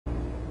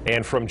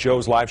And from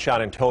Joe's live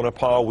shot in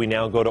Tonopah, we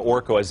now go to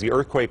Orco. As the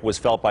earthquake was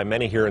felt by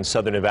many here in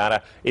southern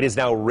Nevada, it is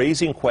now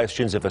raising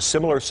questions if a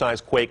similar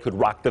sized quake could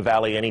rock the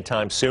valley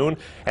anytime soon.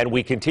 And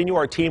we continue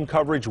our team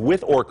coverage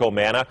with Orco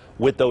Manna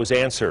with those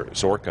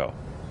answers. Orco.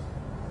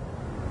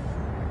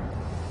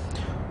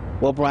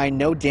 Well, Brian,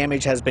 no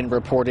damage has been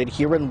reported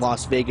here in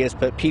Las Vegas,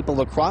 but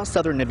people across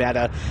southern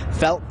Nevada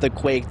felt the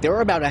quake. There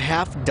are about a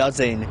half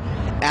dozen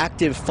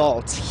active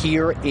faults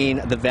here in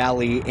the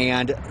valley,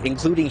 and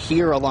including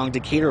here along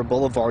Decatur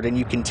Boulevard, and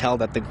you can tell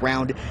that the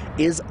ground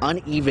is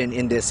uneven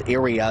in this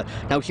area.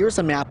 Now, here's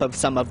a map of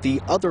some of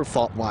the other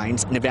fault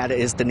lines. Nevada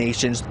is the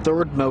nation's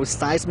third most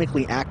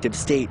seismically active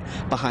state,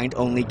 behind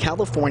only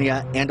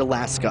California and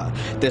Alaska.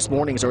 This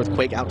morning's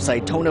earthquake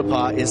outside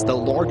Tonopah is the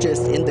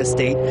largest in the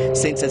state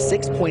since a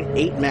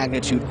 6.8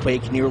 magnitude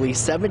quake nearly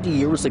 70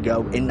 years ago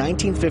in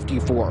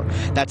 1954.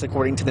 That's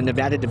according to the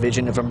Nevada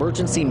Division of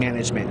Emergency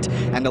Management.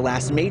 And the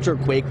last major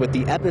quake with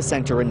the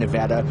epicenter in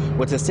Nevada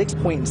was a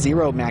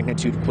 6.0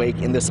 magnitude quake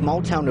in the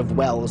small town of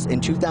Wells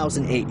in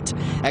 2008.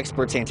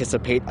 Experts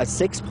anticipate a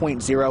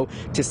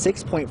 6.0 to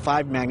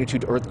 6.5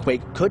 magnitude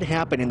earthquake could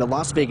happen in the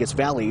Las Vegas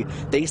Valley.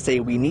 They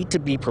say we need to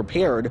be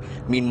prepared.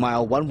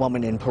 Meanwhile, one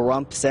woman in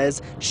Pahrump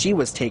says she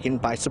was taken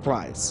by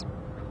surprise.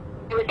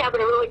 I was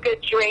having a really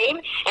good dream,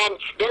 and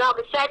then all of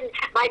a sudden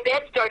my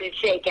bed started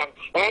shaking,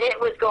 and it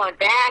was going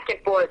back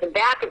and forth and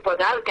back and forth.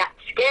 I got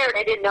scared.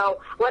 I didn't know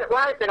what it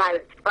was, and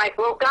I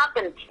woke up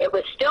and it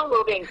was still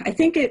moving. I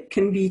think it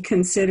can be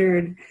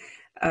considered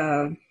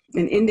an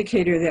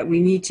indicator that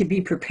we need to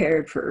be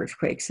prepared for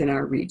earthquakes in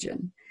our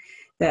region.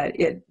 That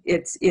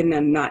it's in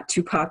a not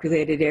too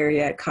populated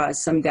area, it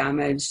caused some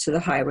damage to the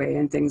highway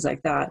and things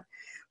like that.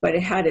 But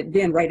had it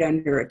been right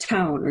under a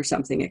town or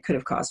something, it could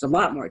have caused a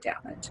lot more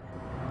damage.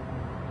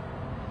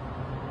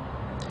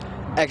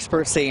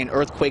 Experts say an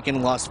earthquake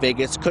in Las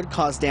Vegas could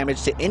cause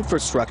damage to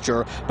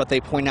infrastructure, but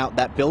they point out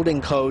that building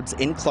codes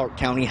in Clark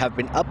County have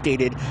been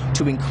updated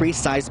to increase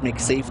seismic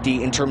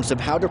safety in terms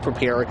of how to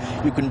prepare.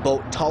 You can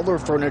bolt taller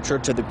furniture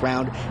to the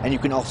ground, and you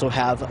can also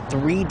have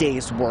 3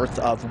 days worth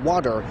of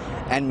water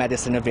and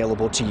medicine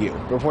available to you.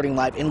 Reporting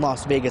live in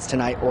Las Vegas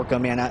tonight, Orco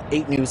Manna,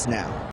 8 News Now.